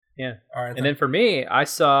Yeah. All right. And then for me, I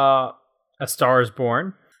saw A Star Is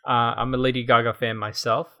Born. I'm a Lady Gaga fan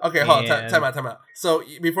myself. Okay, hold on. Time out. So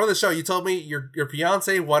before the show, you told me your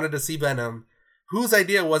fiance wanted to see Venom. Whose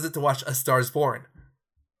idea was it to watch A Star Is Born?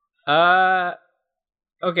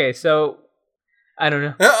 Okay, so I don't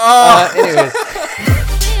know. Anyways.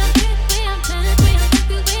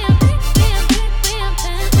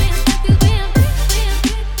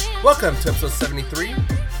 Welcome to episode 73.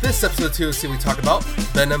 This episode 2 is we talk about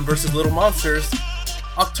Venom vs. Little Monsters,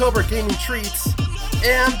 October gaming treats,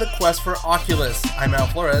 and the quest for Oculus. I'm Al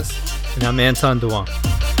Flores. And I'm Anton Duong.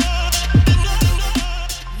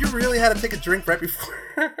 You really had to take a drink right before?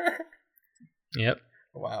 Yep.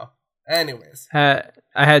 Wow. Anyways. I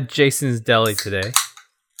had Jason's Deli today.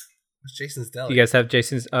 What's Jason's Deli? You guys have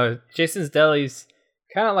Jason's? Jason's Deli's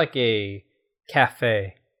kind of like a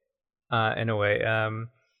cafe, in a way.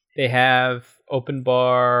 They have open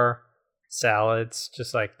bar salads,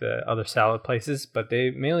 just like the other salad places, but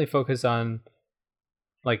they mainly focus on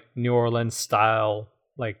like New Orleans style,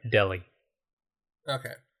 like deli.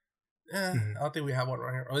 Okay. I don't think we have one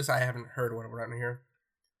around here. Or at least I haven't heard one around here.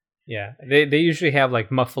 Yeah, they usually have like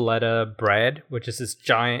muffaletta bread, which is this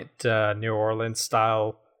giant New Orleans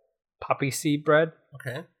style poppy seed bread.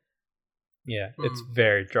 Okay. Yeah, it's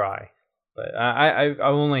very dry, but I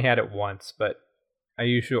only had it once, but I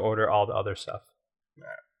usually order all the other stuff.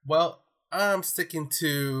 Well, I'm sticking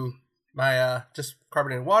to my just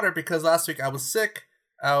carbonated water because last week I was sick.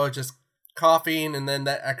 I was just coughing, and then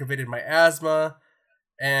that aggravated my asthma,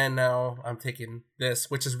 and now I'm taking this,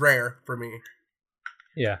 which is rare for me.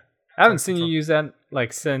 Yeah. I haven't seen you use that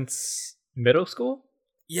like since middle school.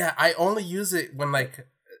 Yeah, I only use it when like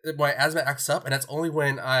my asthma acts up, and that's only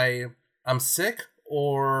when I'm sick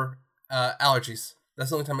or allergies. That's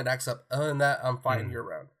the only time it acts up. Other than that, I'm fine year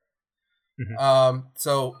round. Mm-hmm.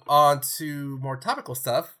 So on to more topical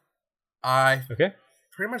stuff. I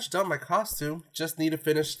pretty much done my costume. Just need to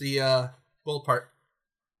finish the gold part.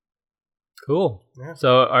 Cool. Yeah.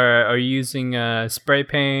 So are you using spray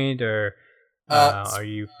paint or are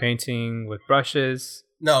you painting with brushes?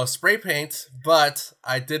 No, spray paint, but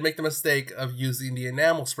I did make the mistake of using the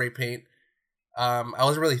enamel spray paint. I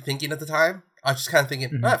wasn't really thinking at the time. I was just kind of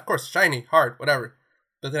thinking, of course, shiny, hard, whatever.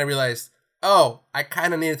 But then I realized, I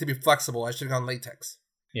kind of needed to be flexible. I should have gone latex.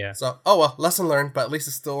 Yeah. So, lesson learned, but at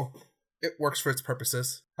least it works for its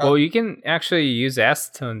purposes. Well, you can actually use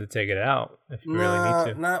acetone to take it out if you really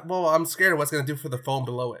need to. I'm scared of what's going to do for the foam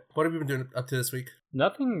below it. What have you been doing up to this week?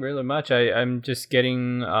 Nothing really much. I'm just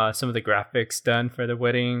getting some of the graphics done for the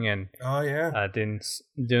wedding and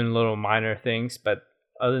doing little minor things. But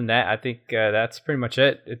other than that, I think that's pretty much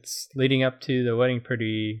it. It's leading up to the wedding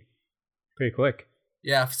pretty quick.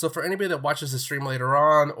 Yeah, so for anybody that watches the stream later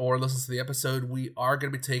on or listens to the episode, we are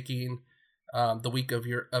going to be taking the week of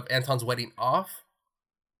Anton's wedding off,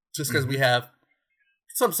 just because we have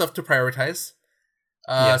some stuff to prioritize.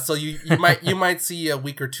 So you might see a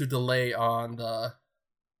week or two delay on the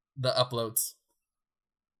uploads.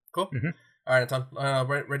 Cool. Mm-hmm. All right, Anton,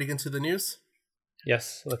 ready to get into the news?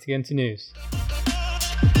 Yes, let's get into news.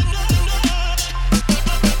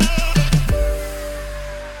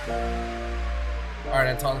 All right,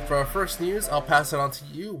 Anton, for our first news, I'll pass it on to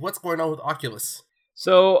you. What's going on with Oculus?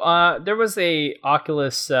 So there was a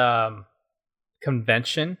Oculus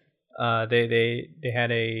convention. They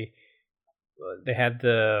had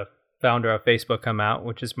the founder of Facebook come out,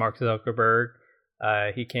 which is Mark Zuckerberg.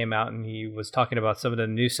 He came out and he was talking about some of the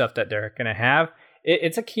new stuff that they're going to have.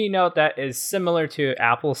 It's a keynote that is similar to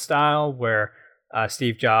Apple style, where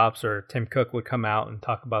Steve Jobs or Tim Cook would come out and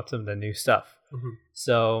talk about some of the new stuff. Mm-hmm.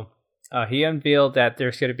 So he unveiled that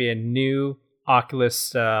there's going to be a new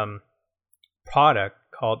Oculus product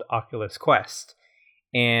called Oculus Quest.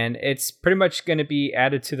 And it's pretty much going to be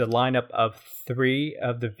added to the lineup of 3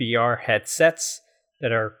 of the VR headsets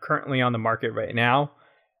that are currently on the market right now.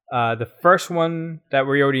 The first one that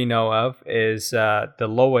we already know of is the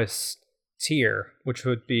lowest tier, which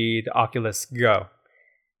would be the Oculus Go.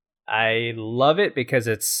 I love it because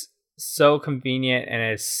it's so convenient and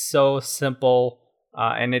it's so simple,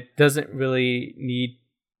 and it doesn't really need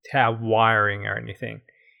to have wiring or anything.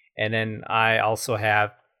 And then I also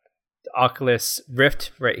have the Oculus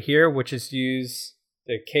Rift right here, which is use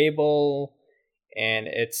the cable, and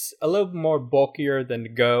it's a little more bulkier than the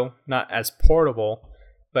Go, not as portable.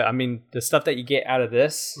 But I mean, the stuff that you get out of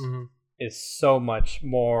this is so much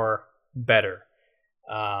more better,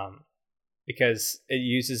 because it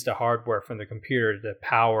uses the hardware from the computer to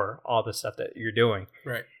power all the stuff that you're doing.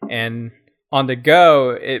 Right. And on the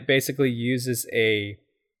Go, it basically uses a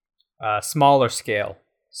smaller scale.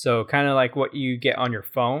 So kind of like what you get on your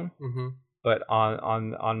phone, but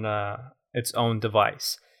on its own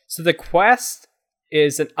device. So the Quest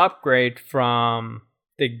is an upgrade from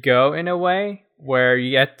the Go in a way, where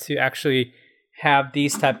you get to actually have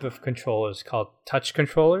these type of controllers called touch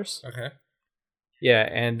controllers. Okay. Yeah,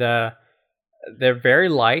 and they're very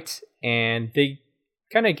light, and they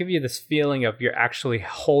kind of give you this feeling of you're actually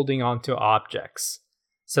holding onto objects.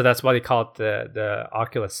 So that's why they call it the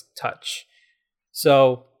Oculus Touch.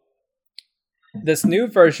 So this new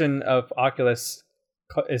version of Oculus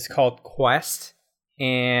is called Quest,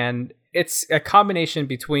 and it's a combination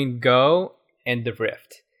between Go and the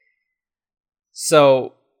Rift.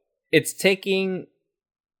 So it's taking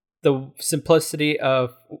the simplicity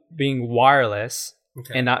of being wireless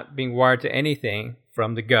and not being wired to anything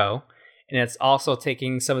from the Go, and it's also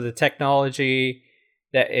taking some of the technology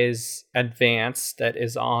that is advanced that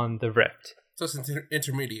is on the Rift. So it's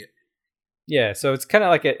intermediate. Yeah, so it's kind of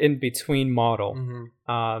like an in-between model.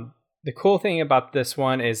 Mm-hmm. The cool thing about this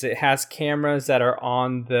one is it has cameras that are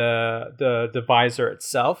on the visor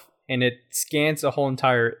itself, and it scans the whole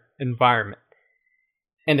entire environment.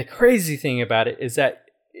 And the crazy thing about it is that,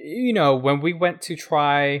 you know, when we went to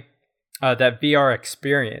try that VR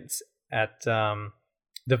experience at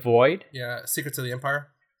the Void. Yeah, Secrets of the Empire.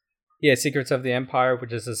 Yeah, Secrets of the Empire,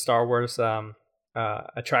 which is a Star Wars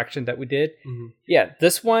attraction that we did. Mm-hmm. Yeah,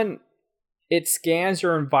 this one, it scans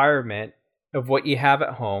your environment of what you have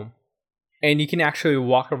at home, and you can actually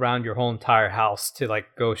walk around your whole entire house to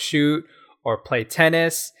like go shoot or play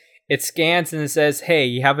tennis. It scans and it says, hey,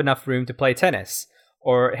 you have enough room to play tennis.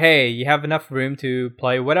 Or, hey, you have enough room to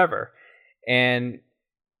play whatever. And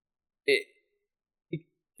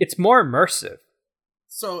it's more immersive.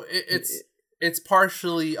 So it's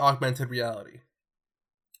partially augmented reality.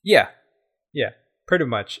 Yeah, pretty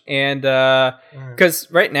much. And because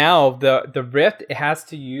right now the Rift, it has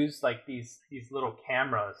to use like these little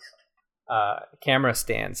cameras, camera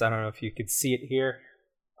stands. I don't know if you could see it here.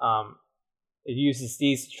 It uses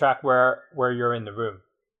these to track where you're in the room.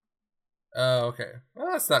 Oh, okay. Well,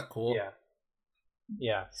 that's not cool.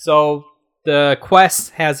 Yeah. So the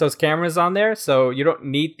Quest has those cameras on there, so you don't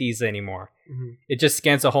need these anymore. Mm-hmm. It just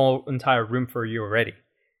scans the whole entire room for you already.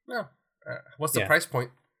 Yeah. What's the price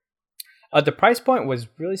point? The price point was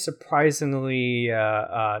really surprisingly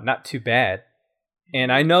not too bad.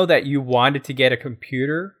 And I know that you wanted to get a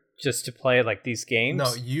computer just to play like these games.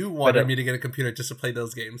 No, you wanted me to get a computer just to play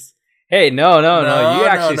those games. Hey, no. You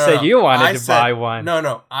actually said you wanted to buy one.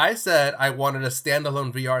 No. I said I wanted a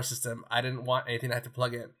standalone VR system. I didn't want anything I had to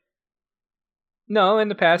plug in. No, in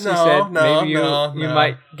the past you said maybe you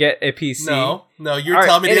might get a PC. No, you're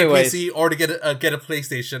telling me to get a PC or to get a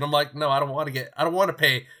PlayStation. I'm like, no, I don't want to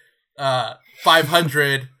pay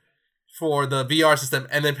 $500 for the VR system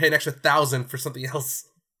and then pay an extra $1,000 for something else.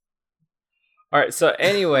 All right. So,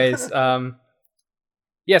 anyways,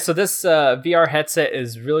 yeah. So this VR headset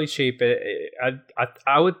is really cheap.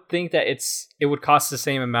 I would think that it would cost the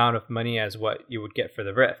same amount of money as what you would get for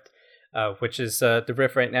the Rift. Which is the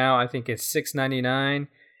Rift right now, I think it's $699,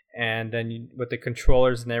 and then with the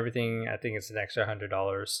controllers and everything, I think it's an extra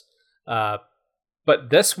 $100. But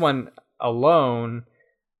this one alone,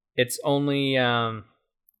 it's only I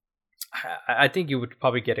think you would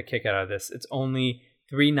probably get a kick out of this. It's only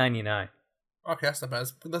 $399. Okay, that's not bad.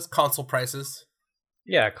 That's console prices.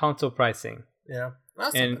 Yeah, console pricing. Yeah,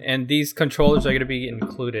 and these controllers are going to be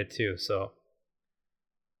included too. So,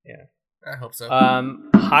 yeah. I hope so.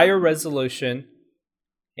 Higher resolution,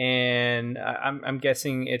 and I'm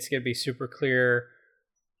guessing it's gonna be super clear,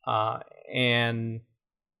 and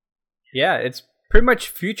yeah, it's pretty much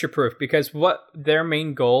future proof because what their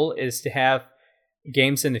main goal is to have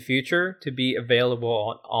games in the future to be available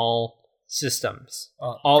on all systems,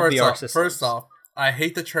 all VR systems. First off, I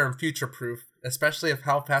hate the term future proof, especially of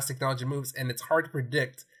how fast technology moves, and it's hard to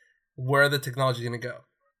predict where the technology is gonna go.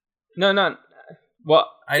 No.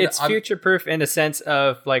 Well, it's future-proof in the sense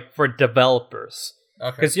of, like, for developers.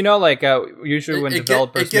 Okay. Because, you know, like, usually when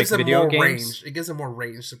developers make video games... It gives them more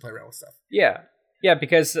range to play around with stuff. Yeah,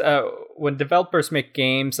 because when developers make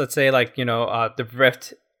games, let's say, like, you know, the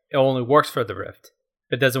Rift, it only works for the Rift.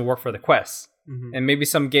 It doesn't work for the Quest. Mm-hmm. And maybe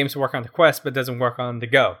some games work on the Quest, but doesn't work on the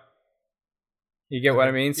Go. You get what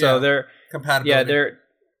I mean? So they're... Compatibility.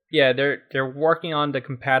 They're working on the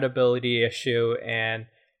compatibility issue, and...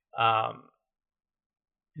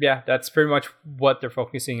 yeah, that's pretty much what they're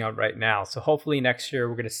focusing on right now. So hopefully next year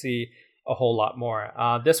we're going to see a whole lot more.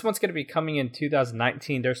 This one's going to be coming in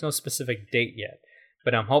 2019. There's no specific date yet,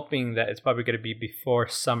 but I'm hoping that it's probably going to be before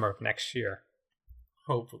summer of next year.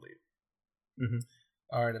 Hopefully. Mm-hmm.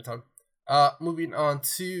 All right, Anton. Moving on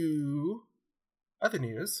to other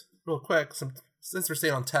news, real quick. Some since we're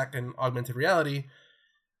staying on tech and augmented reality,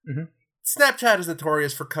 Mhm. Snapchat is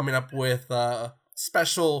notorious for coming up with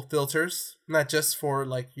special filters, not just for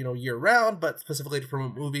year round, but specifically to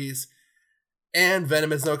promote movies. And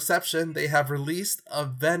Venom is no exception. They have released a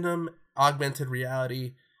Venom augmented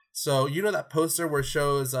reality. So you know that poster where it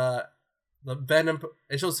shows the Venom,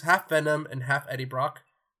 it shows half Venom and half Eddie Brock.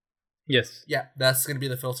 Yes. Yeah, that's gonna be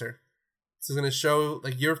the filter. So it's gonna show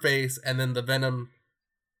your face and then the Venom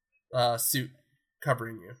suit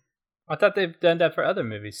covering you. I thought they've done that for other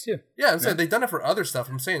movies too. Yeah, I'm saying they've done it for other stuff.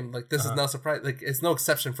 I'm saying this is no surprise. It's no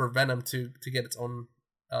exception for Venom to get its own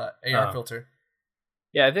AR filter.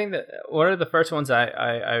 Yeah, I think that one of the first ones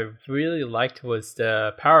I really liked was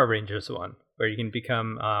the Power Rangers one, where you can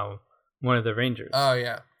become one of the Rangers. Oh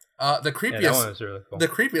yeah, the creepiest. That one was really cool. The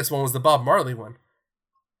creepiest one was the Bob Marley one.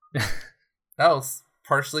 That was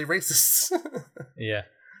partially racist. Yeah.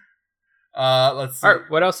 Let's see. All right,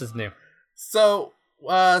 what else is new? So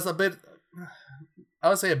was a bit. I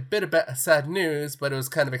would say a bit of sad news, but it was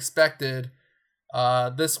kind of expected.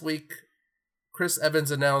 This week, Chris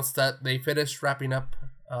Evans announced that they finished wrapping up,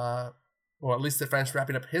 or at least they finished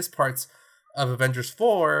wrapping up his parts of Avengers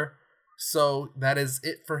 4. So that is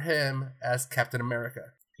it for him as Captain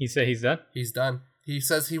America. He said he's done? He's done. He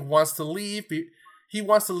says he wants to leave. He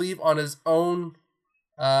wants to leave on his own,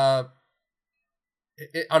 on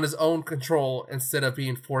his own control instead of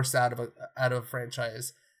being forced out of a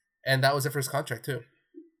franchise. And that was it for his contract too.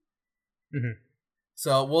 Mm-hmm.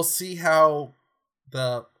 So we'll see how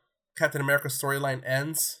the Captain America storyline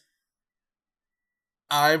ends.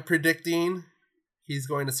 I'm predicting he's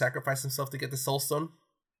going to sacrifice himself to get the Soul Stone.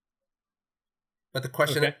 But the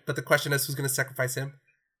question is, who's going to sacrifice him?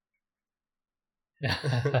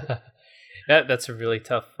 That's a really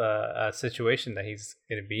tough situation that he's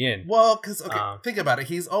going to be in. Well, because think about it.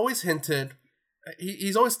 He's always hinted.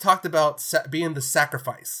 He's always talked about being the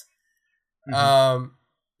sacrifice. Mm-hmm.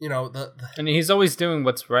 And he's always doing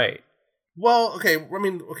what's right. Well,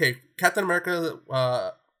 Captain America,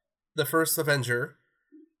 the first Avenger,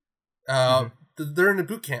 they're in a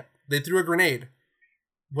boot camp. They threw a grenade.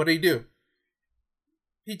 What did he do?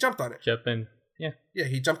 He jumped on it. Yeah,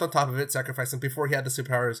 he jumped on top of it, sacrificing before he had the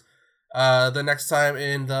superpowers. The next time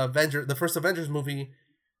in the first Avengers movie,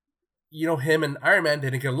 him and Iron Man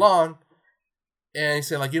didn't get along, and he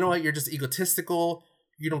said, you know what, you're just egotistical.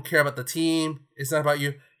 You don't care about the team. It's not about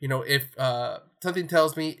you. If something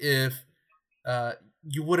tells me if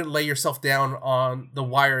you wouldn't lay yourself down on the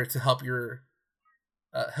wire to help your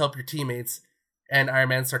teammates, and Iron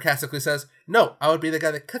Man sarcastically says, "No, I would be the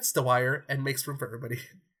guy that cuts the wire and makes room for everybody."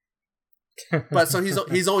 But so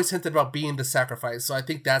he's always hinted about being the sacrifice. So I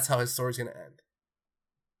think that's how his story's gonna end.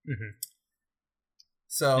 Mm-hmm.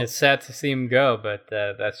 So it's sad to see him go, but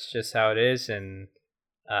that's just how it is. And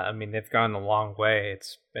they've gone a long way.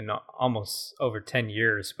 It's been almost over 10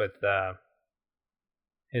 years with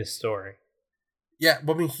his story. Yeah,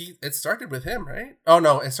 well, it started with him, right? Oh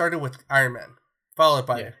no, it started with Iron Man, followed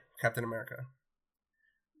by Captain America.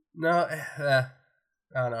 No, I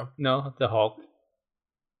don't know. No, the Hulk.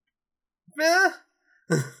 Yeah.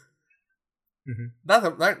 Mm-hmm.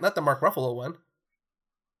 Not the Mark Ruffalo one.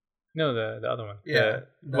 No, the other one. Yeah.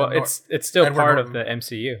 It's still Edward part Norton. of the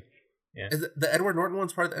MCU. Yeah. Is it the Edward Norton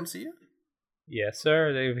one's part of the MCU? Yes,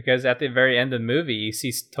 sir. Because at the very end of the movie, you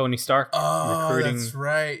see Tony Stark recruiting. That's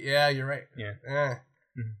right. Yeah, you're right. Yeah.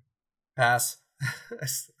 Mm-hmm. Pass.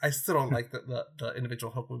 I still don't like the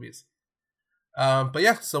individual Hulk movies. But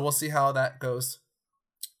yeah, so we'll see how that goes.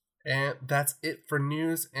 And that's it for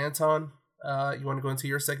news. Anton, you want to go into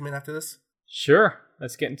your segment after this? Sure.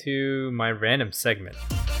 Let's get into my random segment.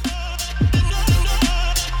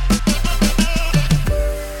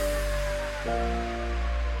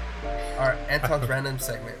 All right, Anton's random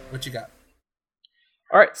segment. What you got?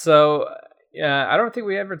 All right, so I don't think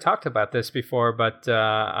we ever talked about this before, but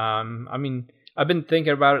I've been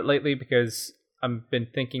thinking about it lately because I've been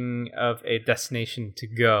thinking of a destination to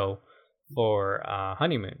go for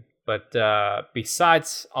honeymoon. But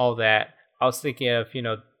besides all that, I was thinking of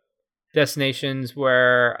destinations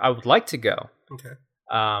where I would like to go. Okay.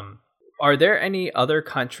 Are there any other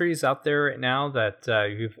countries out there right now that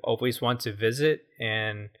you've always wanted to visit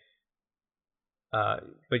and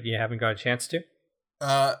but you haven't got a chance to?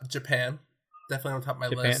 Japan, definitely on top of my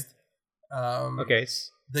list. Okay.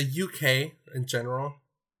 The UK in general.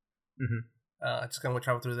 Mm-hmm. Just kind of want to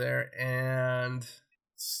travel through there, and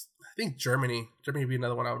I think Germany. Germany would be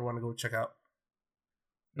another one I would want to go check out.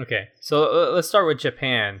 Okay, so let's start with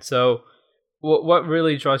Japan. So, what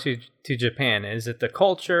really draws you to Japan? Is it the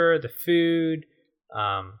culture, the food?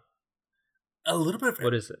 A little bit of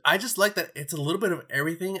What is it? I just like that it's a little bit of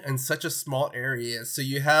everything in such a small area. So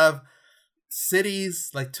you have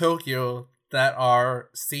cities like Tokyo that are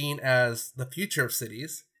seen as the future of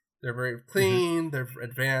cities. They're very clean, they're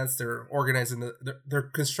advanced, they're organized,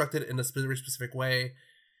 they're constructed in a very specific way.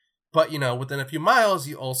 But, within a few miles,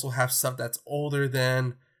 you also have stuff that's older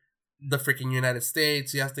than the freaking United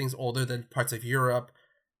States. You have things older than parts of Europe.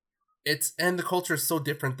 And the culture is so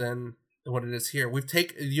different than what it is here.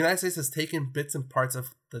 The United States has taken bits and parts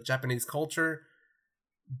of the Japanese culture,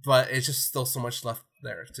 but it's just still so much left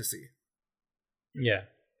there to see. Yeah.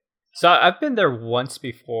 So I've been there once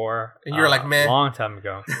before. And you're like, man, a long time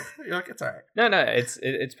ago. You're like, it's all right. No,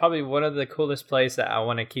 it's probably one of the coolest places that I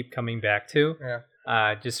want to keep coming back to. Yeah.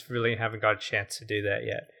 Just really haven't got a chance to do that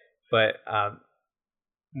yet. But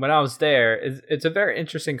when I was there, it's a very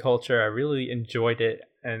interesting culture. I really enjoyed it,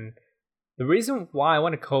 and the reason why I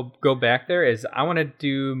want to go back there is I want to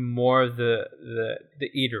do more of the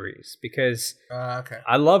eateries, because Okay.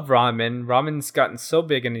 I love ramen. Ramen's gotten so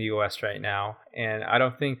big in the U.S. right now, and I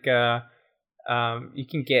don't think you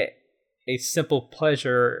can get a simple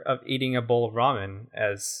pleasure of eating a bowl of ramen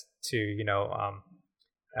as to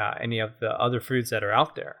any of the other foods that are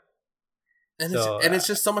out there. And So, it's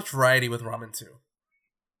just so much variety with ramen too.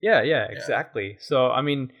 Yeah, exactly. So I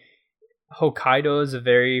mean, Hokkaido is a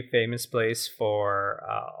very famous place for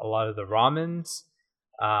a lot of the ramens.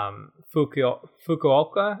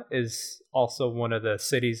 Fukuoka is also one of the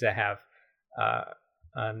cities that have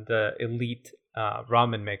the elite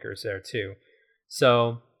ramen makers there too.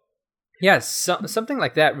 So, yes, something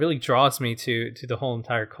like that really draws me to the whole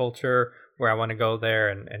entire culture, where I want to go there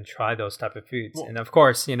and try those type of foods. Well, and of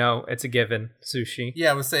course, it's a given, sushi.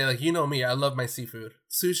 Yeah, I would say, like, me, I love my seafood.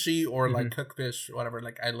 Sushi or like cooked fish, whatever.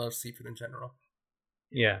 Like, I love seafood in general.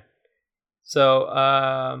 Yeah. So,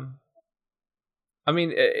 I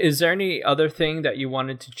mean, is there any other thing that you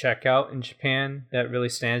wanted to check out in Japan that really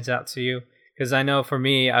stands out to you? Because I know for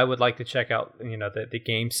me, I would like to check out, the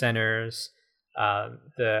game centers,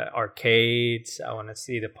 the arcades. I want to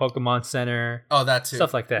see the Pokemon Center. Oh, that too.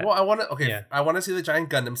 Stuff like that. Well, I want to see the giant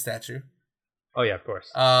Gundam statue. Oh yeah, of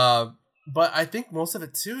course. But I think most of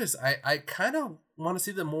it too is I kind of want to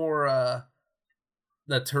see the more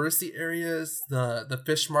the touristy areas, the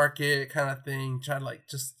fish market kind of thing. Try to like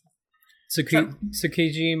just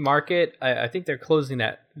Tsukiji Market. I think they're closing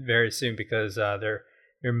that very soon because they're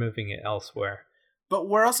moving it elsewhere. But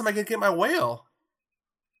where else am I gonna get my whale?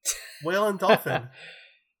 Whale and dolphin.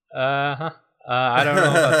 I don't know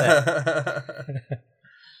about that.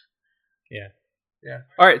 Yeah. Yeah.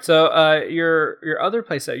 All right. So your other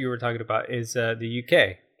place that you were talking about is the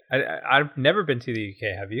UK. I've never been to the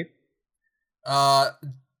UK. Have you?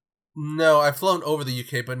 No, I've flown over the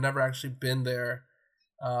UK, but never actually been there.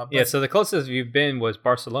 Yeah. So the closest you've been was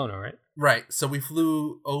Barcelona, right? Right. So we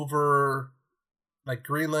flew over like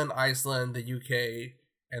Greenland, Iceland, the UK,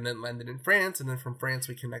 and then landed in France, and then from France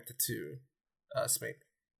we connected to Spain.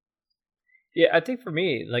 Yeah, I think for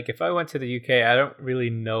me, like if I went to the UK, I don't really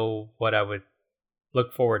know what I would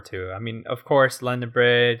look forward to. I mean, of course, London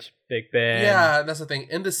Bridge, Big Ben. Yeah, that's the thing.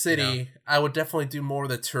 In the city, I would definitely do more of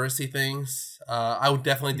the touristy things. I would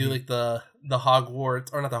definitely do like the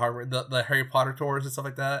Hogwarts, or not the Hogwarts, the Harry Potter tours and stuff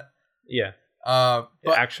like that. Yeah. But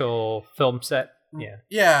the actual film set. Yeah.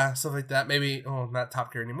 Yeah, stuff like that. Maybe, not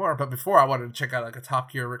Top Gear anymore, but before I wanted to check out like a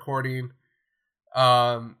Top Gear recording.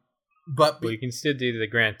 But you can still do the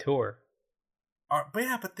Grand Tour.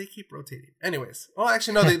 But they keep rotating. Anyways, well,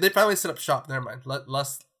 actually, no, they finally set up shop. Never mind. The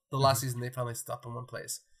last season, they finally stopped in one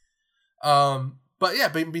place. But yeah,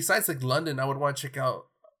 besides like London, I would want to check out.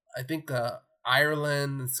 I think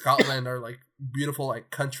Ireland and Scotland are like beautiful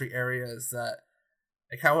like country areas that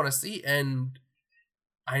I kind of want to see. And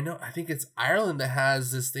I think it's Ireland that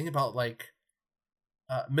has this thing about like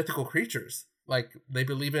mythical creatures. Like they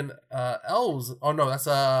believe in elves. Oh no, that's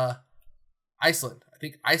Iceland. I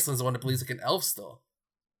think Iceland's the one that believes like an elf still.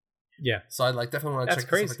 Yeah. So I'd like definitely want to check. That's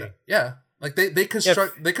crazy. Like that. Yeah, like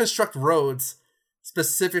they construct roads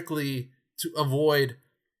specifically to avoid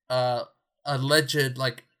alleged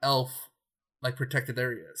like elf like protected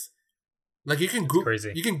areas. Like you can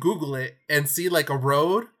Google it and see like a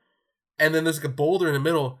road, and then there's like a boulder in the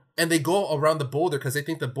middle, and they go around the boulder because they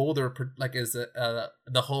think the boulder like is the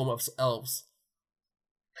home of elves.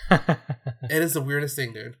 It is the weirdest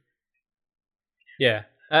thing, dude. Yeah,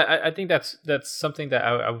 I think that's something that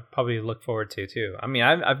I would probably look forward to too. I mean,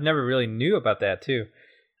 I've never really knew about that too.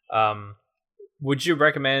 Would you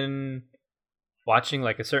recommend watching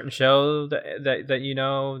like a certain show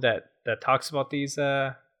that talks about these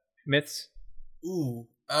myths? Ooh,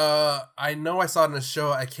 I know I saw it in a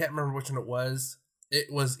show. I can't remember which one it was. It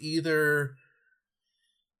was either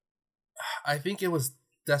I think it was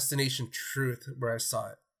Destination Truth where I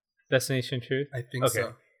saw it. Destination Truth? I think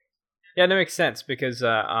so. Yeah, that makes sense because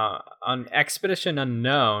on Expedition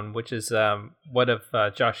Unknown, which is one of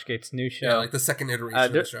Josh Gates' new show. Yeah, like the second iteration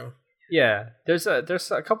of the show. Yeah, there's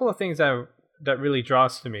a couple of things that really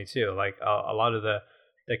draws to me too, like a lot of the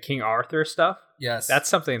King Arthur stuff. Yes, that's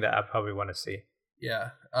something that I probably want to see. Yeah.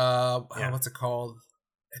 What's it called?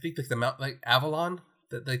 I think like the mount, like Avalon.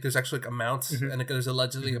 That like there's actually like a mount, and like, there's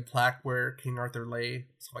allegedly a plaque where King Arthur lay,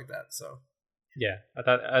 stuff like that. So. Yeah,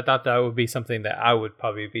 I thought that would be something that I would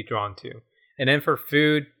probably be drawn to. And then for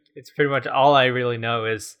food, it's pretty much all I really know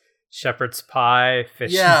is shepherd's pie,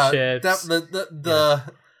 fish and chips.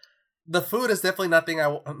 The food is definitely not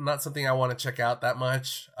something I want to check out that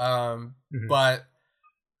much. But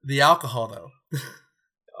the alcohol though.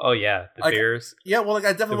 Oh yeah, the beers. Yeah, well, like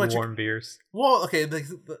I definitely want warm beers. Well, okay,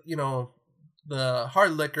 the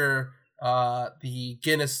hard liquor, the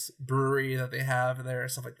Guinness brewery that they have there,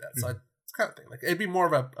 stuff like that. So it's kind of thing. Like it'd be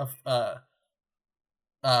more of a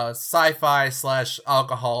sci-fi /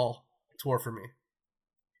 alcohol tour for me.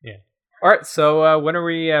 Yeah. All right. So when are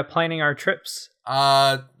we planning our trips?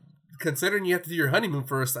 Considering you have to do your honeymoon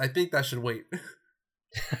first, I think that should wait.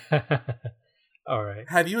 All right.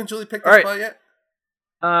 Have you and Julie picked a spot yet?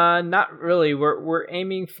 Not really. We're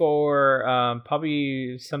aiming for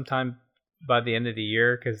probably sometime by the end of the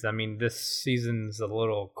year, because I mean this season's a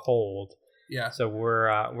little cold. Yeah. So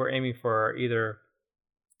we're aiming for either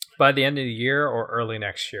by the end of the year or early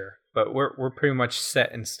next year. But we're pretty much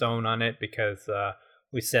set in stone on it because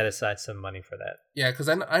we set aside some money for that. Yeah, because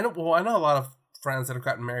I know a lot of friends that have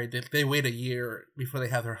gotten married. They wait a year before they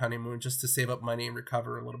have their honeymoon just to save up money and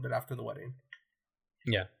recover a little bit after the wedding.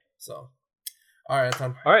 Yeah. So, all right,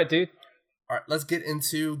 Tom. All right, dude. All right, let's get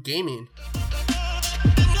into gaming.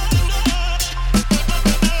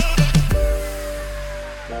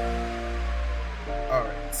 All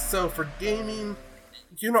right, so for gaming,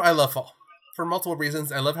 I love fall for multiple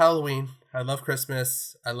reasons. I love Halloween. I love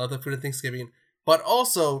Christmas. I love the food of Thanksgiving, but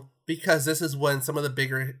also because this is when some of the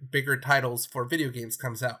bigger titles for video games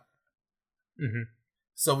comes out. Mm-hmm.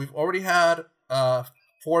 So we've already had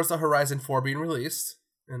Forza Horizon 4 being released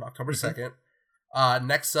on October 2nd.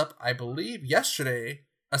 Next up, I believe yesterday,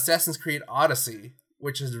 Assassin's Creed Odyssey,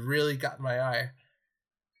 which has really gotten my eye.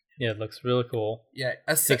 Yeah, it looks really cool. Yeah,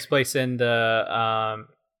 takes place in the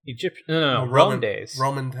Roman days.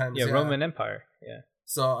 Roman times. Yeah, Roman Empire. Yeah.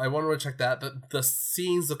 So I want to check that. The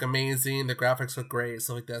scenes look amazing. The graphics look great,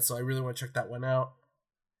 stuff like that. So I really want to check that one out.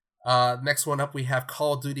 Next one up, we have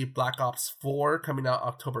Call of Duty Black Ops 4 coming out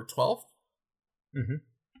October 12th.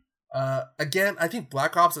 Mm-hmm. Again, I think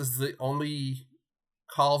Black Ops is the only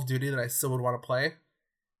Call of Duty that I still would want to play.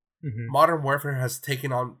 Mm-hmm. Modern Warfare has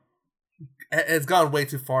it's gone way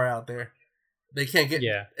too far out there. They can't get.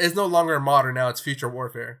 Yeah. It's no longer modern now. It's future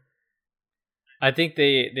warfare. I think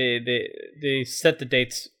they set the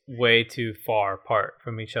dates way too far apart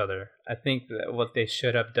from each other. I think that what they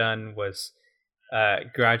should have done was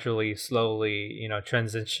gradually, slowly,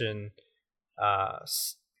 transition,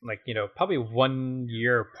 probably 1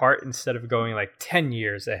 year apart instead of going like 10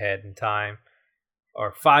 years ahead in time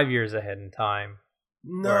or 5 years ahead in time.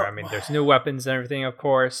 No, where, I mean, there's new weapons and everything, of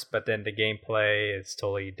course, but then the gameplay is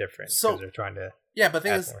totally different because they're trying to. Yeah, but the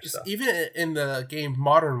thing is, even in the game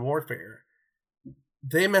Modern Warfare,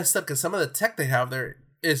 they messed up because some of the tech they have there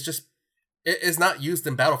is not used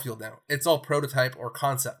in Battlefield now. It's all prototype or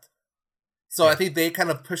concept. So I think they kind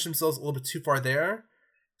of push themselves a little bit too far there.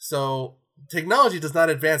 So technology does not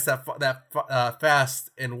advance that fast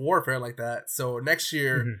in warfare like that. So next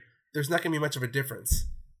year, there's not going to be much of a difference.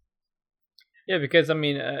 Yeah, because I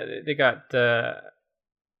mean, they got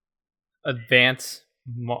advanced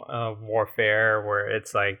warfare where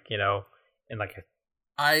it's like in like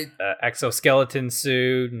a exoskeleton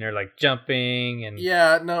suit and they're like jumping and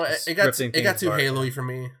it got too Halo-y for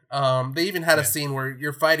me. They even had a scene where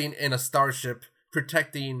you're fighting in a starship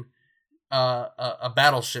protecting a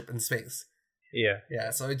battleship in space.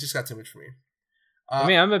 Yeah, so it just got too much for me. I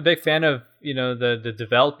mean, I'm a big fan of the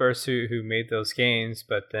developers who made those games,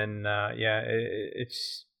 but then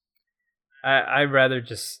it's I'd rather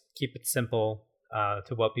just keep it simple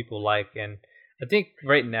to what people like, and I think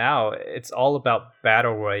right now it's all about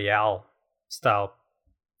battle royale style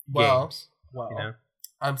games. Well,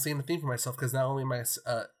 I'm seeing the theme for myself because not only am I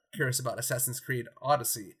curious about Assassin's Creed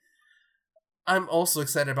Odyssey, I'm also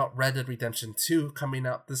excited about Red Dead Redemption 2 coming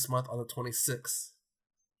out this month on the 26th.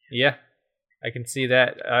 Yeah. I can see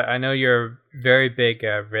that. I know you're a very big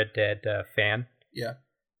Red Dead fan. Yeah.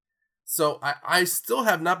 So I still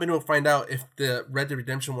have not been able to find out if the Red Dead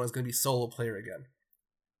Redemption one is going to be solo player again.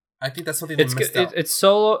 I think that's something they missed out. It's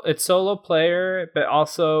solo player, but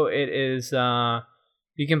also it is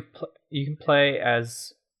you can play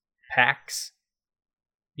as packs.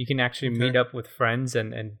 You can actually meet up with friends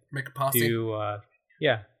and make a posse. Do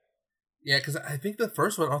yeah. Yeah, because I think the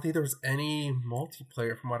first one, I don't think there was any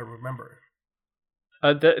multiplayer from what I remember.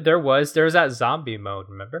 There was that zombie mode,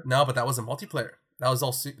 remember? No, but that wasn't multiplayer. That was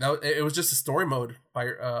all. It was just a story mode by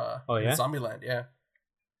Zombieland. Yeah.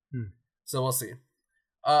 So we'll see.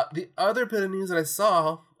 The other bit of news that I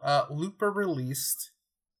saw, Looper released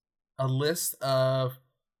a list of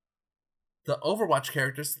the Overwatch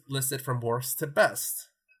characters listed from worst to best,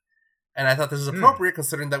 and I thought this was appropriate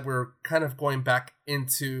considering that we're kind of going back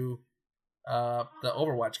into the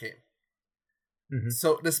Overwatch game. Mm-hmm.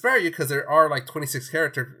 So to spare you, because there are like 26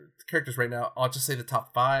 characters right now, I'll just say the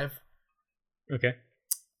top 5. Okay.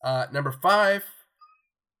 Number 5,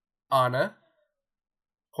 Ana.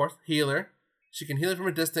 Of course, healer. She can heal from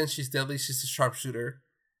a distance. She's deadly. She's a sharpshooter.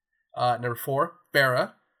 Number 4,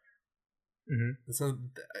 Pharah. Mm-hmm. So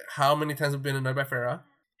how many times have we been annoyed by Pharah?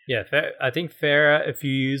 Yeah, I think Pharah, if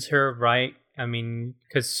you use her right, I mean,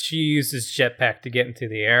 because she uses jetpack to get into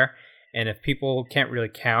the air, and if people can't really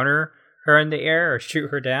counter her in the air or shoot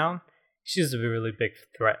her down, she's a really big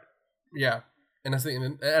threat. Yeah, and that's the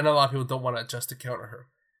thing, and a lot of people don't want to adjust to counter her.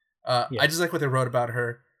 I just like what they wrote about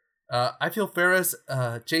her. I feel Pharah's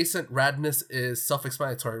adjacent radness is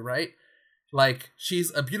self-explanatory, right? Like,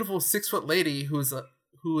 she's a beautiful 6-foot lady who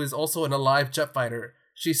is also an alive jet fighter.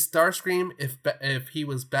 She's Starscream if he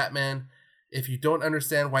was Batman. If you don't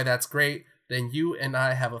understand why that's great, then you and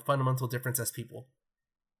I have a fundamental difference as people.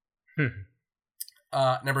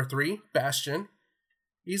 Number 3, Bastion.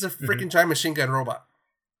 He's a freaking giant machine gun robot.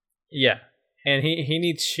 Yeah, and he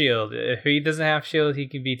needs shield. If he doesn't have shield, he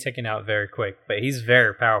can be taken out very quick, but he's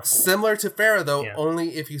very powerful. Similar to Pharah, though, only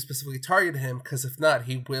if you specifically target him, because if not,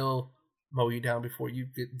 he will mow you down before you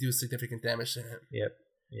do significant damage to him. Yep.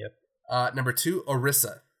 Number 2,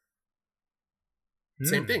 Orisa.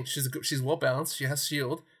 Same thing. She's well balanced. She has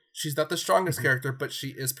shield. She's not the strongest character, but she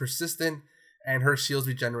is persistent, and her shields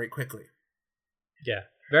regenerate quickly. Yeah,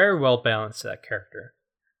 very well balanced, that character.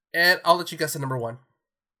 And I'll let you guess the number 1.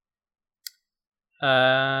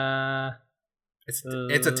 It's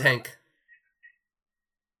a tank.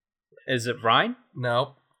 Is it Ryan?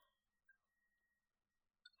 Nope.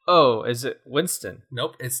 Oh, is it Winston?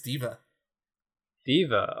 Nope, it's D.Va.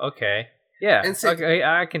 D.Va, okay. Yeah, okay,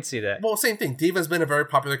 I can see that. Well, same thing. D.Va's been a very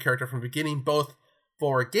popular character from the beginning, both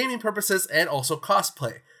for gaming purposes and also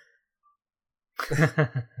cosplay.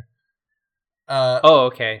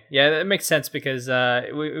 Okay. Yeah, that makes sense because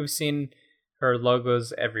we've seen her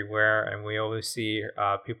logos everywhere, and we always see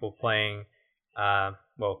people playing,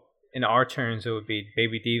 in our terms, it would be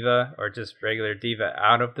Baby D.Va or just regular D.Va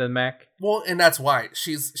out of the mech. Well, and that's why.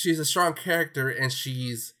 She's a strong character, and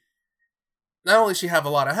she's... Not only she have a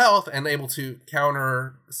lot of health and able to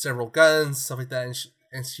counter several guns, stuff like that,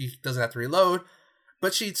 and she doesn't have to reload,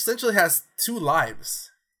 but she essentially has 2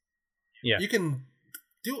 lives. Yeah. You can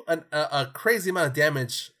do a crazy amount of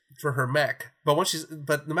damage for her mech,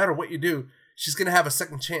 but no matter what you do, she's gonna have a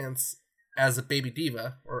second chance as a Baby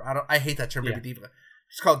D.Va, or I hate that term, Baby D.Va.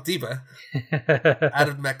 She's called D.Va, out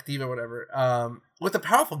of mech D.Va, whatever. With a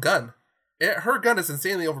powerful gun. Her gun is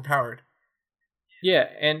insanely overpowered. Yeah,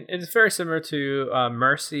 and it's very similar to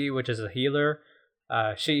Mercy, which is a healer.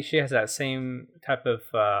 She has that same type of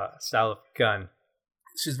style of gun.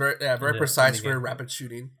 She's very precise, very rapid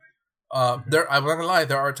shooting. I'm not gonna lie,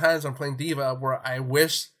 there are times when I'm playing D.Va where I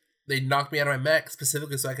wish they knocked me out of my mech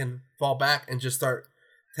specifically so I can fall back and just start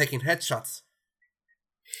taking headshots.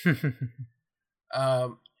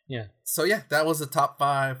 Yeah. So yeah, that was the top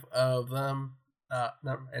 5 of them.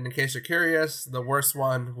 And in case you're curious, the worst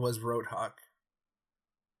one was Roadhog.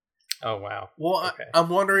 Oh, wow. Well, okay. I'm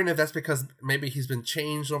wondering if that's because maybe he's been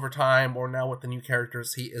changed over time, or now with the new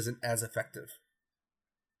characters, he isn't as effective.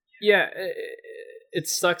 Yeah, it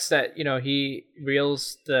sucks that, he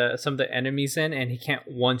reels some of the enemies in, and he can't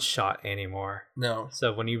one-shot anymore. No.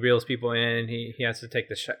 So when he reels people in, he has to take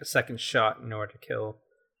the second shot in order to kill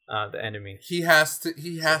the enemy. He has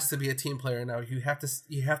to be a team player now. You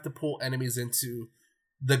have to pull enemies into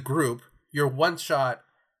the group. Your one shot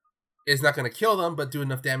is not going to kill them, but do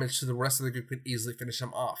enough damage to the rest of the group can easily finish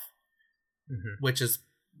them off. Mm-hmm. Which is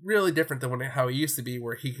really different than how he used to be,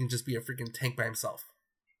 where he can just be a freaking tank by himself.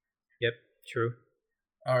 Yep, true.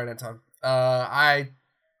 All right, Anton.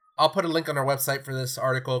 I'll put a link on our website for this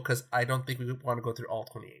article because I don't think we want to go through all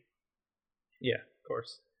 28. Yeah, of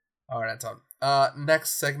course. All right, Anton.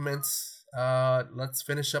 Next segment, let's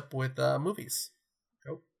finish up with movies.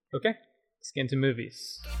 Go. Okay, let's get into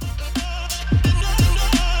movies.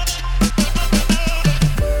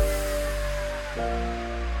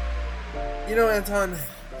 Anton,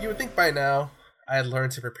 you would think by now I had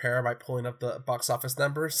learned to prepare by pulling up the box office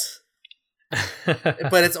numbers,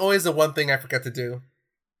 but it's always the one thing I forget to do.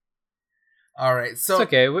 All right, so it's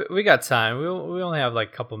okay. We got time. We only have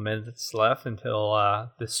like a couple minutes left until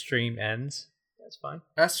the stream ends. That's fine.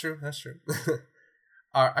 That's true.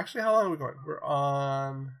 Actually, how long are we going? We're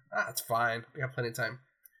on. It's fine. We got plenty of time.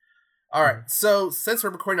 All right. So since we're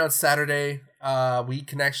recording on Saturday, we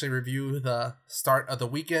can actually review the start of the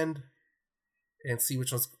weekend and see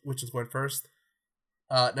which is going first.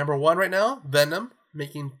 Number one right now, Venom,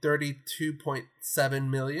 making $32.7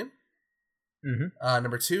 million. Mm-hmm.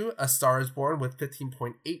 Number two, A Star Is Born with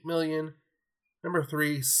 $15.8 million. Number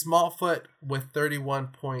three, Smallfoot with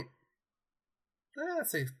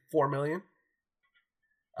 $31.4 million.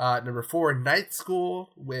 Number four, Night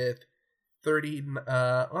School with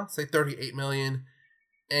 $38 million.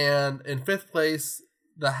 And in fifth place,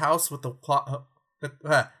 The House with the Clock.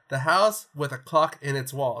 The House with a Clock in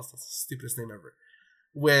Its Walls. That's the stupidest name ever.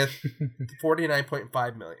 With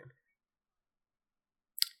 $49.5 million.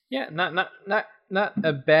 Yeah, not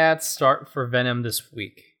a bad start for Venom this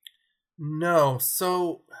week. No,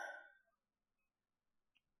 so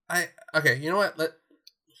okay. You know what?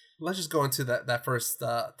 Let's just go into that first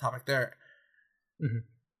topic there. Mm-hmm.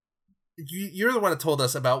 You're the one that told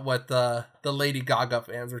us about what the Lady Gaga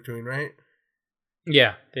fans were doing, right?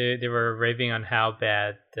 Yeah, they were raving on how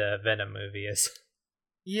bad the Venom movie is.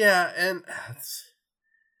 Yeah, and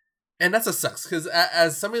that's what sucks, because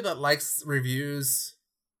as somebody that likes reviews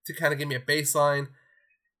to kind of give me a baseline,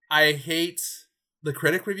 I hate the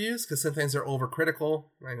critic reviews because sometimes they're overcritical.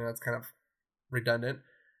 I know that's kind of redundant.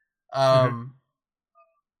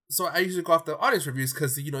 So I usually go off the audience reviews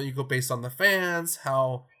because you go based on the fans,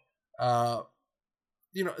 how the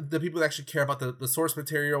people that actually care about the source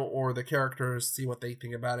material or the characters, see what they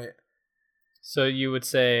think about it. So you would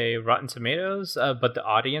say Rotten Tomatoes, but the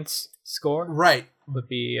audience score, right, would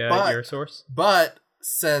be your source. But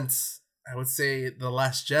since I would say The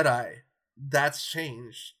Last Jedi, that's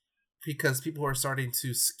changed because people are starting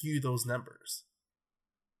to skew those numbers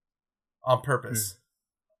on purpose.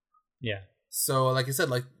 Yeah. So, like I said,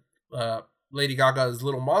 like Lady Gaga's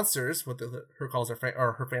Little Monsters, what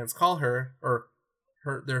her fans call her, or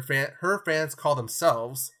her fans call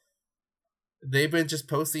themselves. They've been just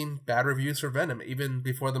posting bad reviews for Venom even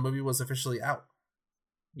before the movie was officially out.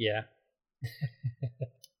 Yeah.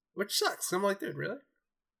 Which sucks. I'm like, dude, really?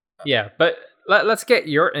 Yeah, but let's get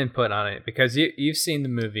your input on it because you've seen the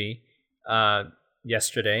movie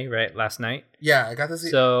yesterday, right? Last night. Yeah, I got to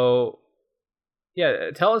see. So,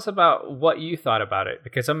 yeah, tell us about what you thought about it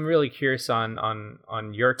because I'm really curious on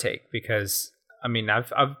your take because I mean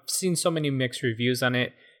I've seen so many mixed reviews on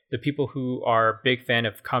it. The people who are a big fan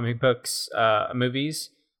of comic books movies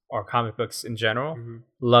or comic books in general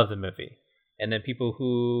love the movie, and then people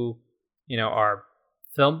who are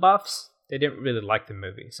film buffs, they didn't really like the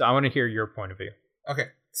movie. So I want to hear your point of view. Okay.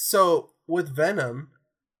 So with Venom,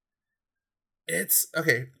 it's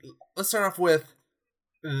okay. Let's start off with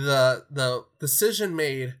the decision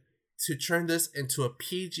made to turn this into a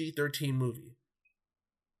PG-13 movie.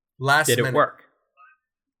 Did it work?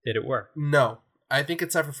 Did it work? No. I think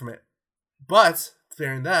it suffered from it. But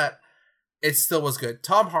clearing that, it still was good.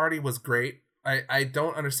 Tom Hardy was great. I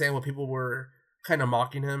don't understand what people were kind of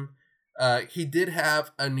mocking him. He did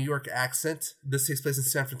have a New York accent. This takes place in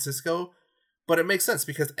San Francisco, but it makes sense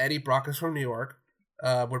because Eddie Brock is from New York,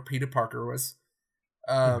 where Peter Parker was.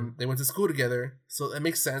 They went to school together, so it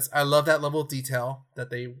makes sense. I love that level of detail that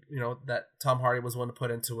that Tom Hardy was one to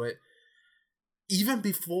put into it. Even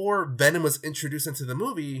before Venom was introduced into the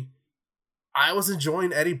movie, I was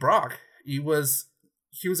enjoying Eddie Brock. He was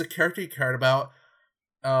a character you cared about.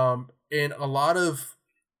 In a lot of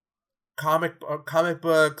comic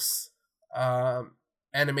books,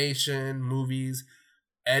 animation, movies,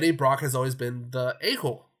 Eddie Brock has always been the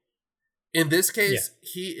a-hole. In this case,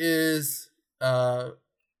 he is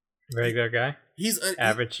regular guy. He's an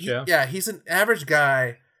average Joe. He's an average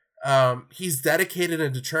guy. He's dedicated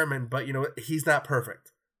and determined, but he's not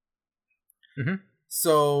perfect.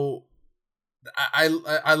 So I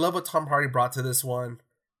love what Tom Hardy brought to this one.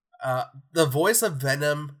 The voice of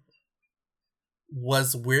Venom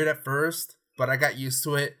was weird at first, but I got used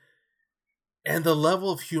to it. And the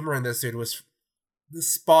level of humor in this dude was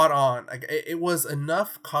spot on. Like it was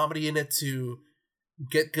enough comedy in it to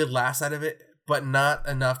get good laughs out of it, but not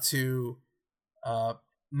enough to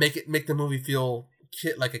make the movie feel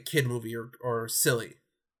like a kid movie or silly.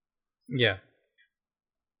 Yeah.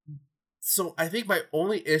 So I think my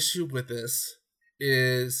only issue with this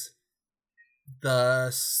is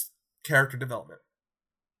the character development.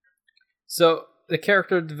 So the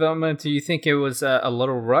character development, do you think it was a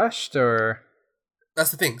little rushed, or?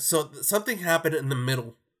 That's the thing. So something happened in the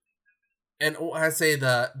middle, and I say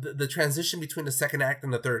the transition between the second act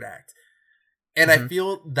and the third act, and I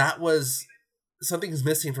feel that was something's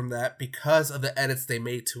missing from that because of the edits they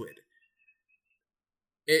made to it.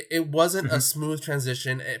 It wasn't a smooth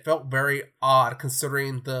transition. It felt very odd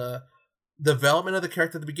considering the development of the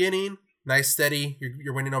character at the beginning. Nice, steady.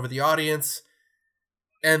 You're winning over the audience,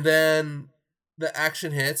 and then the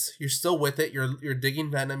action hits. You're still with it. You're digging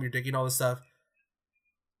Venom. You're digging all this stuff.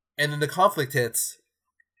 And then the conflict hits,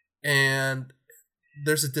 and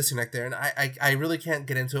there's a disconnect there. And I really can't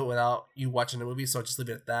get into it without you watching the movie, so I'll just leave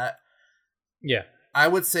it at that. Yeah. I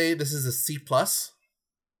would say this is a C+.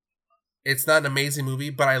 It's not an amazing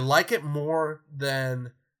movie, but I like it more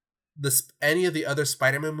than any of the other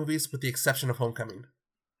Spider-Man movies, with the exception of Homecoming.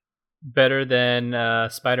 Better than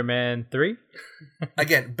Spider-Man 3?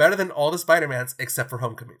 Again, better than all the Spider-Mans except for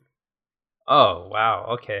Homecoming. Oh, wow.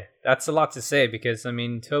 Okay. That's a lot to say because, I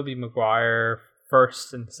mean, Tobey Maguire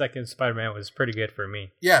first and second Spider-Man was pretty good for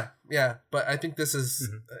me. Yeah. But I think this is,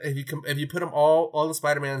 if you put them all the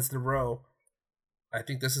Spider-Mans in a row, I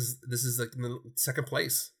think this is like in the second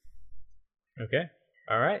place. Okay.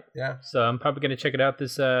 All right. Yeah. So I'm probably going to check it out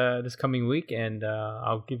this coming week, and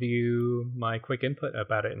I'll give you my quick input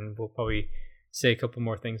about it, and we'll probably say a couple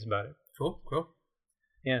more things about it. Cool.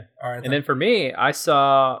 Yeah. All right. And then for me, I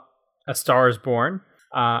saw A Star Is Born.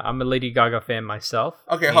 I'm a Lady Gaga fan myself.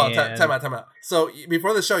 Okay, hold on. Time out. So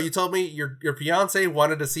before the show, you told me your fiance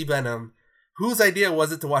wanted to see Venom. Whose idea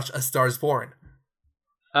was it to watch A Star Is Born?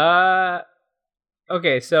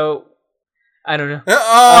 Okay, so I don't know.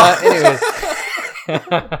 Anyways.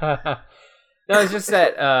 No, it's just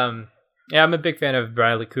that I'm a big fan of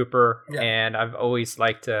Bradley Cooper, and I've always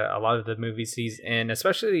liked a lot of the movies he's in,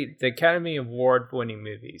 especially the Academy Award winning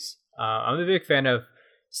movies. I'm a big fan of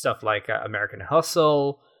stuff like American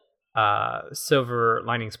Hustle, Silver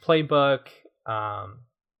Linings Playbook,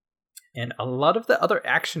 and a lot of the other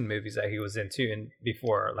action movies that he was into and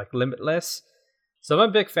before, like Limitless. So I'm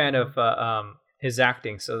a big fan of his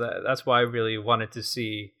acting, so that's why I really wanted to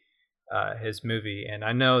see his movie. And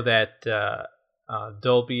I know that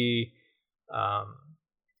Dolby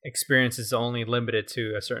experience is only limited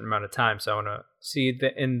to a certain amount of time, so I want to see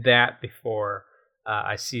that before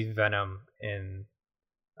I see Venom in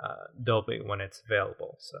Dolby when it's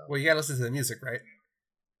available. So well, you gotta listen to the music, right?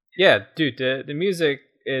 Yeah, dude, the music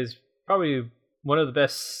is probably one of the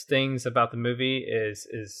best things about the movie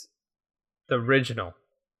is the original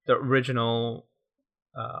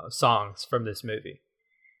songs from this movie.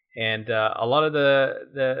 And a lot of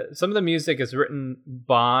some of the music is written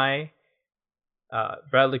by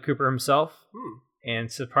Bradley Cooper himself,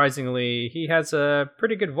 and surprisingly, he has a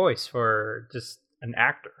pretty good voice for just an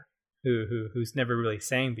actor who's never really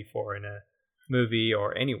sang before in a movie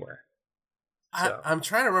or anywhere. So. I'm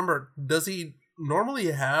trying to remember. Does he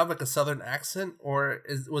normally have like a Southern accent, or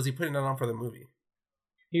was he putting it on for the movie?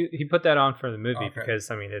 He put that on for the movie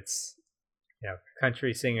because I mean it's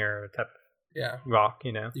country singer type. Yeah, rock.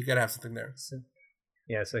 You gotta have something there. So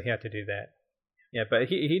he had to do that. Yeah, but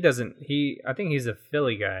he doesn't. I think he's a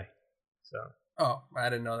Philly guy. So. Oh, I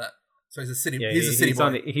didn't know that. So he's a city. Yeah, he's a city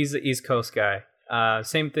boy. He's the East Coast guy.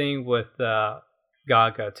 Same thing with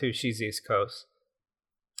Gaga too. She's East Coast.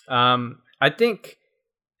 I think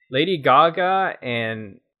Lady Gaga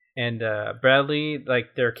and Bradley,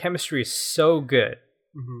 like their chemistry is so good.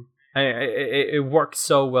 It worked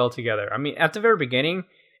so well together. I mean, at the very beginning,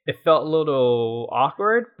 it felt a little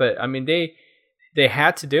awkward, but I mean they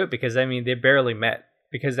had to do it because I mean they barely met.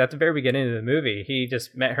 Because at the very beginning of the movie, he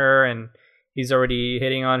just met her and he's already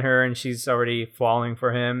hitting on her and she's already falling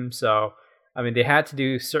for him. So I mean they had to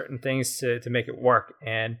do certain things to make it work.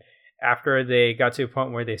 And after they got to a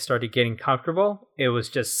point where they started getting comfortable, it was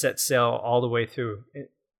just set sail all the way through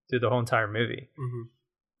the whole entire movie.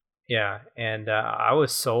 Yeah, and I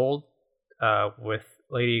was sold with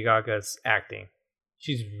Lady Gaga's acting.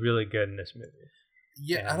 She's really good in this movie.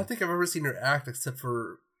 Yeah, and I don't think I've ever seen her act except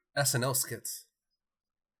for SNL skits.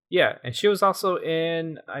 Yeah, and she was also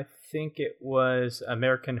in, I think it was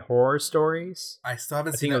American Horror Stories. I still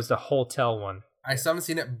haven't seen it. I think it was the hotel one. I still haven't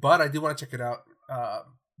seen it, but I do want to check it out. I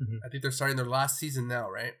think they're starting their last season now,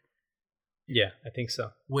 right? Yeah, I think so.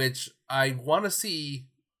 Which I want to see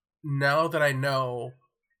now that I know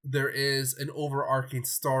there is an overarching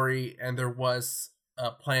story and there was a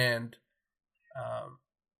planned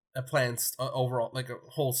overall, like a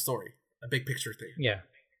whole story, a big picture thing. Yeah.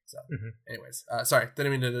 So, anyways, sorry,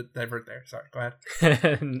 didn't mean to divert there. Sorry, go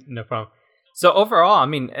ahead. No problem. So overall, I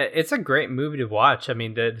mean, it's a great movie to watch. I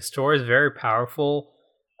mean, the story is very powerful.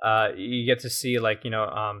 You get to see like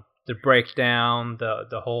the breakdown,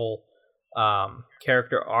 the whole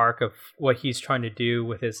character arc of what he's trying to do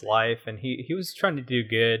with his life, and he was trying to do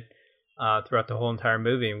good throughout the whole entire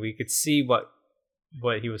movie, and we could see what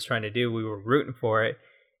he was trying to do. We were rooting for it,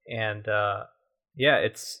 and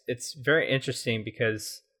it's very interesting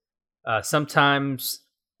because sometimes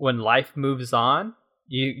when life moves on,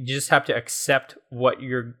 you just have to accept what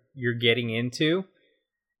you're getting into.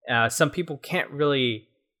 Some people can't really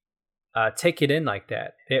take it in like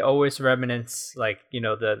that. They always reminisce like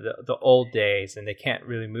the old days, and they can't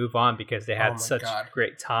really move on because they had such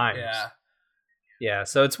great times. Yeah.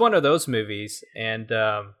 So it's one of those movies, and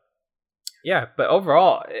but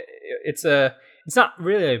overall, it's not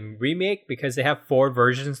really a remake because they have 4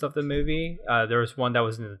 versions of the movie. There was one that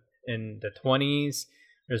was in the 20s.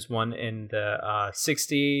 There's one in the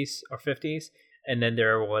 60s or 50s. And then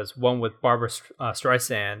there was one with Barbara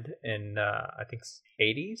Streisand in, I think,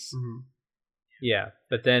 80s. Mm-hmm. Yeah.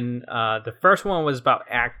 But then the first one was about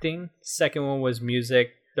acting. Second one was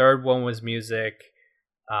music. Third one was music.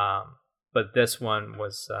 But this one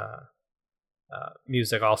was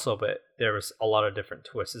music also. But there was a lot of different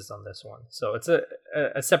twists on this one. So it's a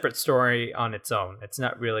separate story on its own. It's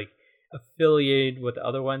not really affiliated with the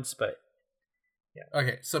other ones, but yeah.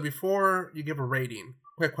 Okay, so before you give a rating,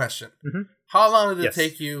 quick question. Mm-hmm. How long did it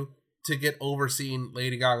take you to get over seeing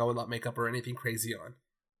Lady Gaga without makeup or anything crazy on?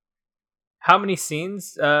 How many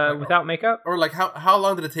scenes without makeup? Or like how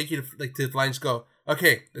long did it take you to the line just go,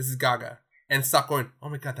 okay, this is Gaga, and stop going, oh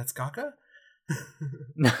my god, that's Gaga?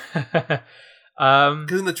 Because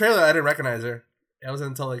in the trailer I didn't recognize her. It wasn't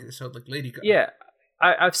until like it showed like Lady Gaga. Yeah.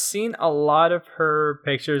 I've seen a lot of her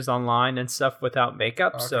pictures online and stuff without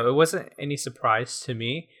makeup, so it wasn't any surprise to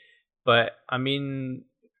me. But, I mean,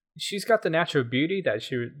 she's got the natural beauty that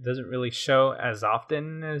she doesn't really show as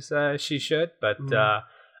often as she should. But I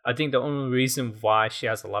think the only reason why she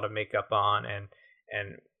has a lot of makeup on and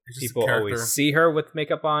people always see her with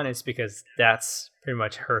makeup on is because that's pretty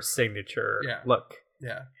much her signature look.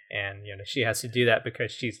 Yeah. And, she has to do that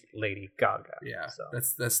because she's Lady Gaga. Yeah, so.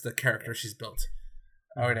 That's the character she's built.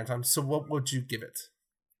 All right, Anton. So, what would you give it?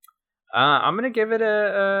 I'm gonna give it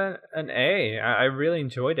an A. I really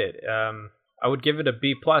enjoyed it. I would give it a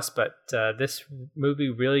B plus, but this movie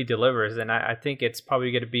really delivers, and I think it's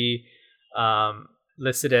probably going to be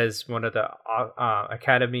listed as one of the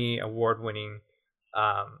Academy Award winning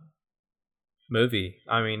movie.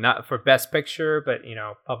 I mean, not for Best Picture, but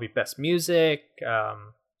probably Best Music,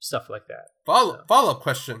 stuff like that. Follow up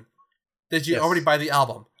question: did you already buy the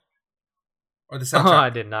album? Or the soundtrack? Oh, I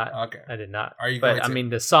did not. Okay. I did not. Are you going to? I mean,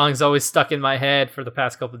 the song's always stuck in my head for the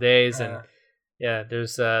past couple of days, and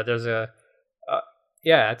there's a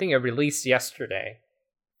I think it released yesterday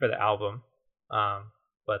for the album,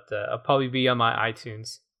 but I'll probably be on my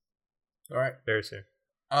iTunes. All right, very soon.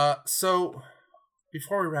 So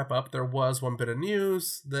before we wrap up, there was one bit of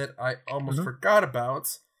news that I almost forgot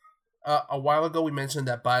about. A while ago, we mentioned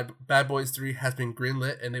that Bad Boys 3 has been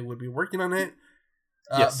greenlit, and they would be working on it.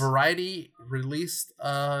 Yes. Variety released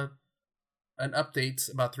an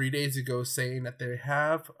update about 3 days ago saying that they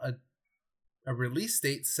have a release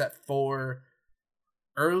date set for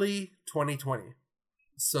early 2020.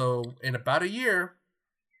 So in about a year,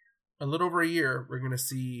 a little over a year, we're going to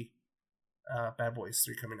see Bad Boys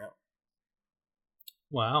 3 coming out.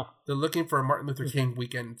 Wow. They're looking for a Martin Luther King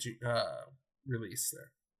weekend release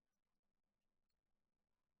there.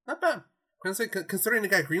 Not bad. Considering the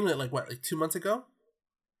guy greenlit like 2 months ago?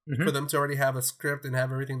 Mm-hmm. For them to already have a script and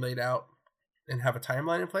have everything laid out and have a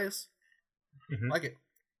timeline in place. Mm-hmm. Like it.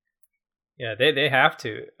 Yeah, they have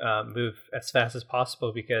to move as fast as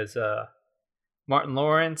possible because Martin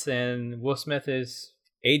Lawrence and Will Smith is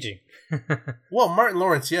aging. Well, Martin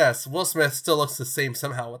Lawrence, yes. Will Smith still looks the same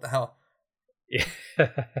somehow. What the hell? Yeah.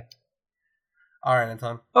 All right,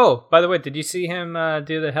 Anton. Oh, by the way, did you see him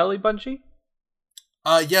do the heli bungee?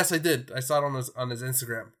 Yes, I did. I saw it on his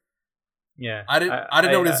Instagram. Yeah, I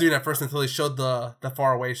didn't know what he was doing at first until he showed the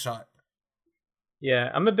far away shot. Yeah,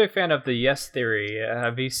 I'm a big fan of the Yes Theory.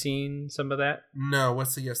 Have you seen some of that? No,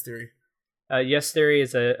 what's the Yes Theory? Yes Theory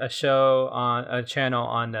is a show on a channel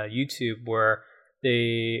on YouTube where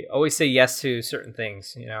they always say yes to certain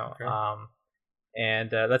things, Okay.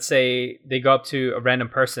 And let's say they go up to a random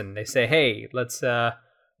person. They say, "Hey, let's go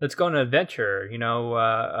on an adventure."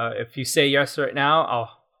 If you say yes right now,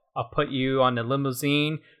 I'll put you on the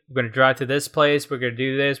limousine. We're going to drive to this place. We're going to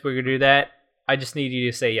do this. We're going to do that. I just need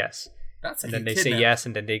you to say yes. And then they say yes,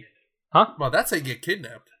 and then they... Huh? Well, that's how you get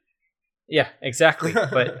kidnapped. Yeah, exactly.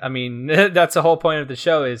 But, I mean, that's the whole point of the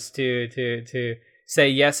show is to say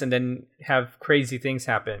yes and then have crazy things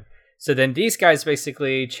happen. So then these guys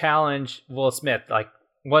basically challenge Will Smith. Like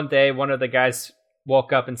one day, one of the guys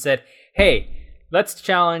woke up and said, "Hey, let's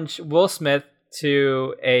challenge Will Smith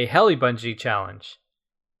to a heli bungee challenge."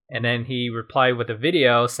 And then he replied with a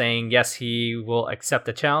video saying, yes, he will accept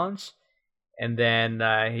the challenge. And then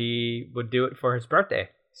he would do it for his birthday.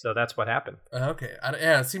 So that's what happened. Okay.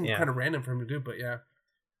 Yeah, it seemed kind of random for him to do, but yeah.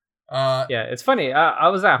 Yeah, it's funny. I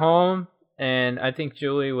was at home, and I think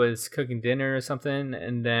Julie was cooking dinner or something.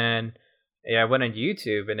 And then I went on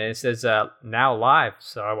YouTube, and it says now live.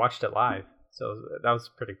 So I watched it live. So that was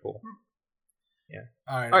pretty cool. Yeah.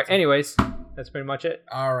 All right. Anyways, that's pretty much it.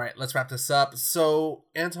 All right. Let's wrap this up. So,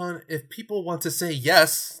 Anton, if people want to say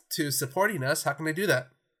yes to supporting us, how can they do that?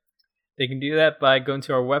 They can do that by going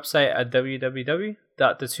to our website at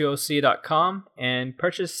www.the2oc.com and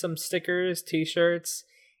purchase some stickers, t-shirts,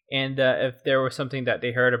 and if there was something that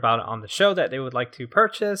they heard about on the show that they would like to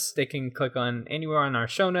purchase, they can click on anywhere on our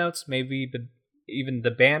show notes, maybe even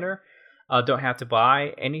the banner. Don't have to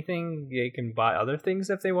buy anything. They can buy other things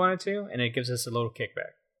if they wanted to, and it gives us a little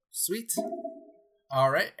kickback. Sweet.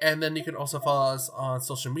 All right. And then you can also follow us on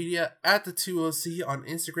social media at the 2OC on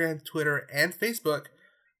Instagram, Twitter, and Facebook.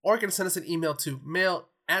 Or you can send us an email to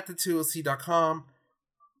mail@the2oc.com.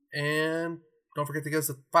 And don't forget to give us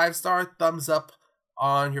a 5-star thumbs up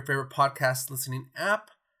on your favorite podcast listening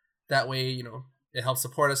app. That way, it helps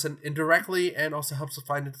support us indirectly and also helps us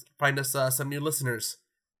find us some new listeners.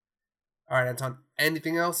 All right, Anton,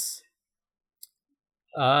 anything else?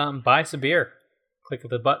 Buy some beer. Click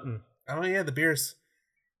the button. Oh, yeah, the beers.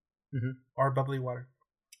 Mm-hmm. Or bubbly water.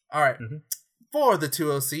 All right. Mm-hmm. For the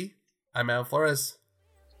 2OC, I'm Adam Flores.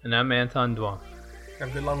 And I'm Anton Duong. Have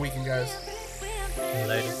a good long weekend, guys.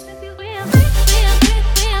 Later.